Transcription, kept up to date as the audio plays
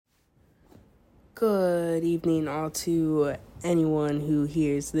Good evening all to anyone who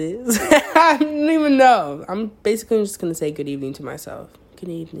hears this. I don't even know. I'm basically just going to say good evening to myself. Good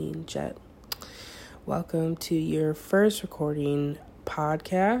evening, Jet. Welcome to your first recording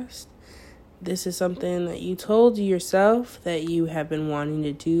podcast. This is something that you told yourself that you have been wanting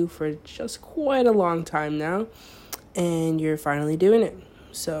to do for just quite a long time now, and you're finally doing it.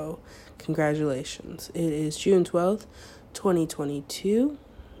 So, congratulations. It is June 12th, 2022.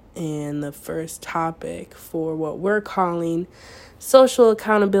 And the first topic for what we're calling social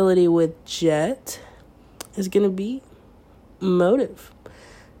accountability with Jet is going to be motive.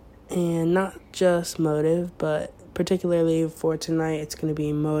 And not just motive, but particularly for tonight, it's going to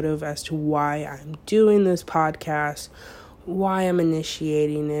be motive as to why I'm doing this podcast, why I'm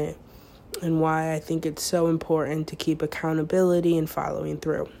initiating it, and why I think it's so important to keep accountability and following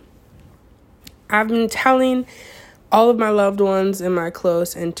through. I've been telling all of my loved ones in my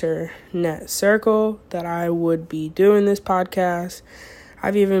close internet circle that I would be doing this podcast.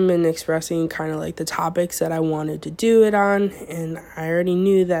 I've even been expressing kind of like the topics that I wanted to do it on, and I already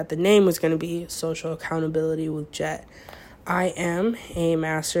knew that the name was going to be Social Accountability with Jet. I am a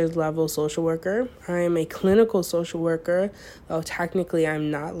master's level social worker. I am a clinical social worker, though technically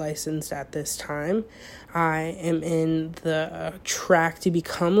I'm not licensed at this time. I am in the track to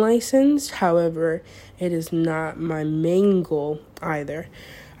become licensed. However, it is not my main goal either.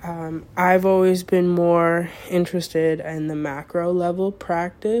 I've always been more interested in the macro level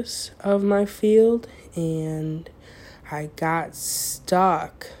practice of my field, and I got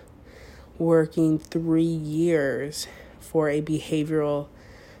stuck working 3 years for a behavioral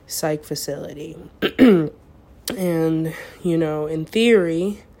psych facility. And, in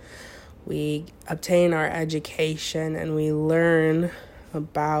theory, we obtain our education and we learn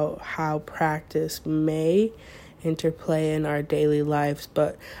about how practice may interplay in our daily lives,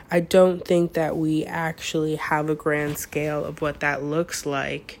 but I don't think that we actually have a grand scale of what that looks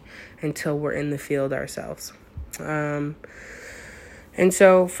like until we're in the field ourselves. And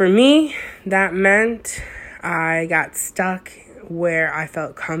so for me, that meant I got stuck where I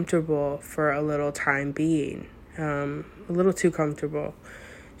felt comfortable for a little time being, a little too comfortable.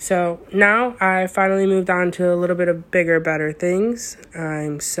 So now I finally moved on to a little bit of bigger, better things.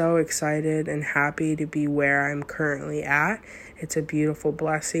 I'm so excited and happy to be where I'm currently at. It's a beautiful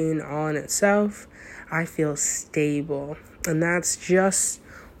blessing all in itself. I feel stable, and that's just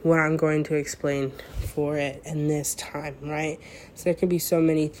what I'm going to explain for it in this time, right? So there could be so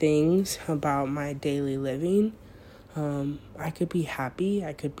many things about my daily living. I could be happy,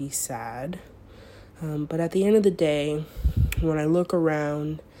 I could be sad. But at the end of the day, when I look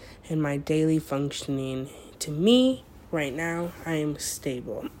around in my daily functioning, to me, right now, I am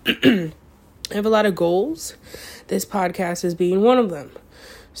stable. I have a lot of goals. This podcast is being one of them.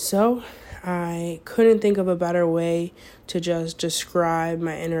 So I couldn't think of a better way to just describe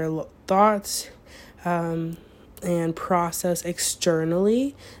my inner thoughts and process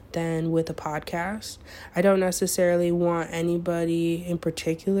externally than with a podcast. I don't necessarily want anybody in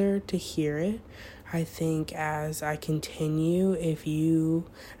particular to hear it. I think as I continue, if you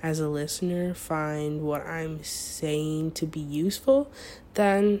as a listener find what I'm saying to be useful,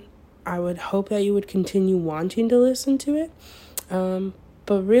 then I would hope that you would continue wanting to listen to it.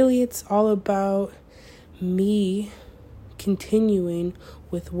 But really, it's all about me continuing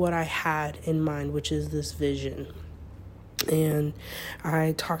with what I had in mind, which is this vision. And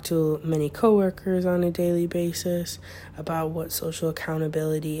I talk to many coworkers on a daily basis about what social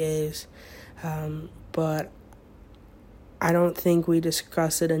accountability is. But I don't think we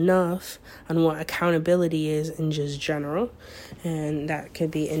discuss it enough on what accountability is in just general. And that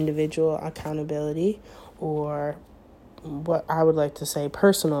could be individual accountability or what I would like to say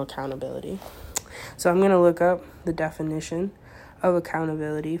personal accountability. So I'm going to look up the definition of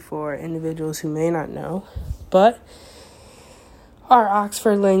accountability for individuals who may not know. But our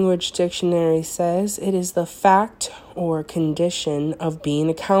Oxford Language Dictionary says it is the fact or condition of being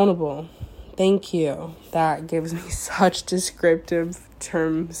accountable. Thank you. That gives me such descriptive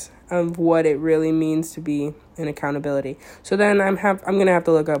terms of what it really means to be an accountability. So then I'm going to have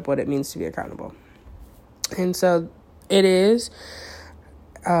to look up what it means to be accountable. And so it is,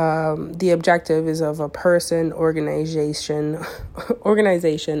 the objective is of a person, organization,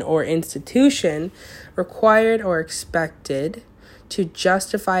 or institution required or expected to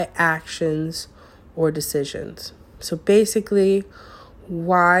justify actions or decisions. So basically,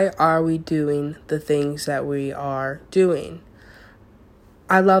 why are we doing the things that we are doing?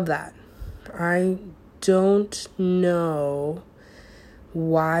 I love that. I don't know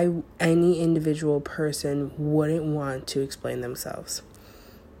why any individual person wouldn't want to explain themselves.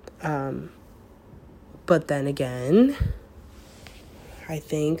 But then again, I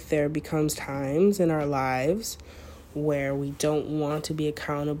think there becomes times in our lives where we don't want to be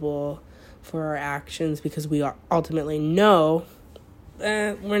accountable for our actions because we ultimately know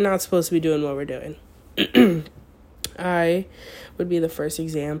that we're not supposed to be doing what we're doing. I would be the first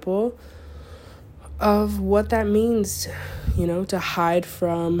example of what that means, to hide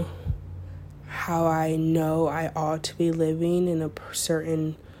from how I know I ought to be living in a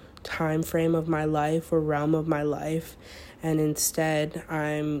certain time frame of my life or realm of my life, and instead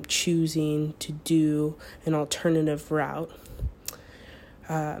I'm choosing to do an alternative route.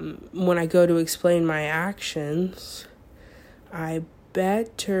 When I go to explain my actions, I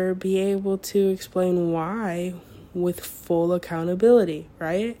better be able to explain why with full accountability,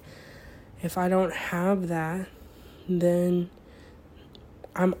 right? If I don't have that, then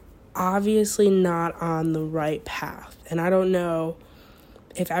I'm obviously not on the right path. And I don't know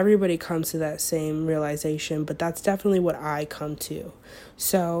if everybody comes to that same realization, but that's definitely what I come to.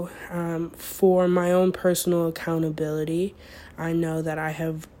 So for my own personal accountability, I know that I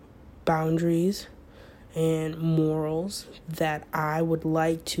have boundaries and morals that I would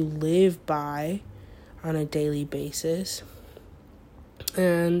like to live by on a daily basis.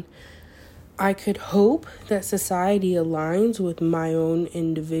 And I could hope that society aligns with my own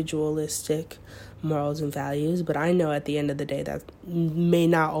individualistic morals and values, but I know at the end of the day that may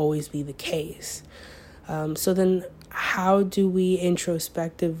not always be the case. So then how do we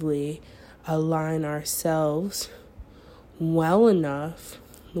introspectively align ourselves well enough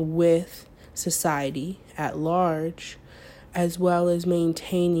with society at large, as well as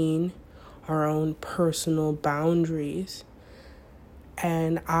maintaining our own personal boundaries?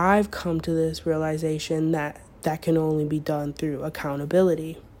 And I've come to this realization that can only be done through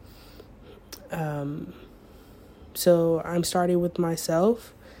accountability. So I'm starting with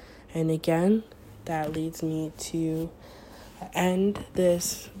myself. And again, that leads me to end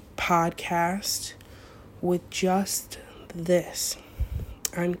this podcast with just this.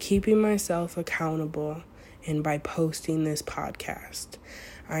 I'm keeping myself accountable, and by posting this podcast,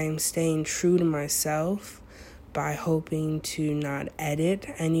 I am staying true to myself by hoping to not edit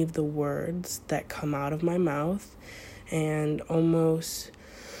any of the words that come out of my mouth and almost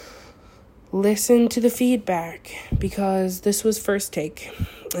listen to the feedback, because this was first take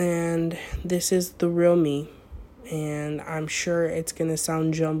and this is the real me, and I'm sure it's going to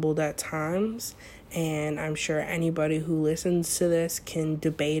sound jumbled at times, and I'm sure anybody who listens to this can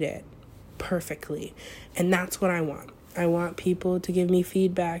debate it perfectly, and that's what I want. I want people to give me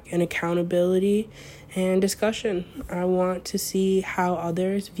feedback and accountability and discussion. I want to see how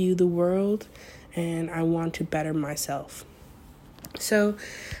others view the world, and I want to better myself. So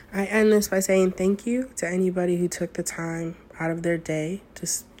I end this by saying thank you to anybody who took the time out of their day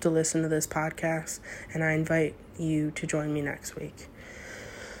to listen to this podcast, and I invite you to join me next week.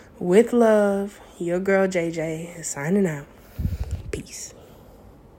 With love, your girl JJ is signing out. Peace.